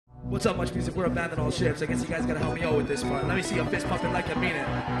What's up, Much Music? We're a band on all ships. I guess you guys gotta help me out with this part. Let me see your fist pumping like you mean it.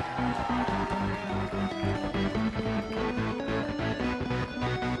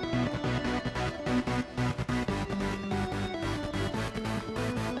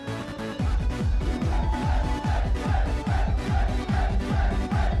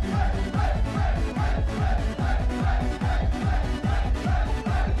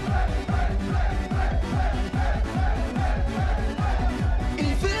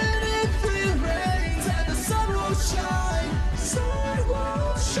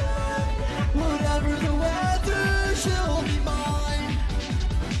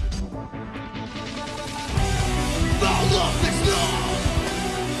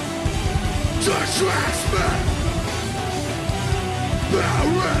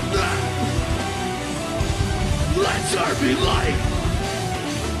 Let her be light.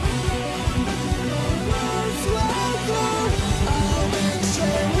 I'll make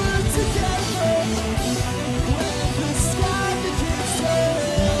sure we're together. When the sky begins to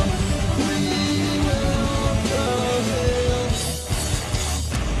hail, we will prevail.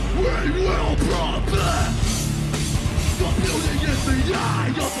 We will prevail. The beauty in the eye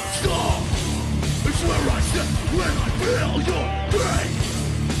of the storm. It's where I sit when I feel your pain.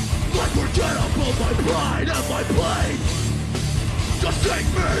 Unforgettable, my pride and my pain. Just take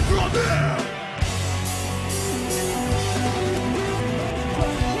me from here.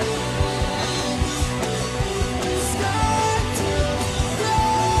 Sky to rain.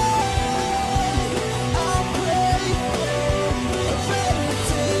 I'll pray for a better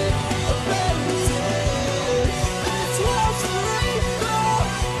day, a better day. It's wash free,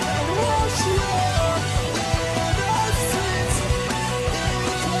 and wash you out. And the streets in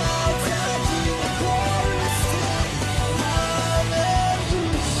the clouds.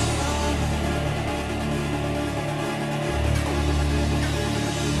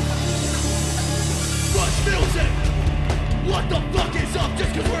 Music! What the fuck is up?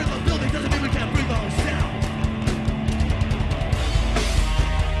 Just cause we're in the building doesn't mean we can't breathe our own sound.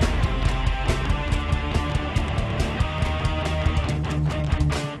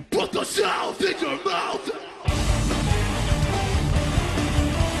 Put the sound in your mouth!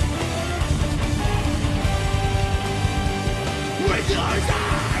 With your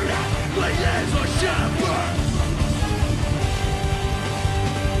heart, with a shepherd.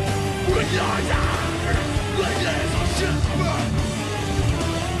 With your heart. Like there's a shepherd.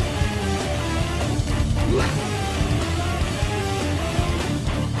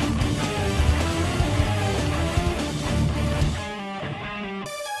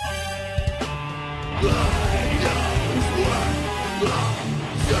 Ah!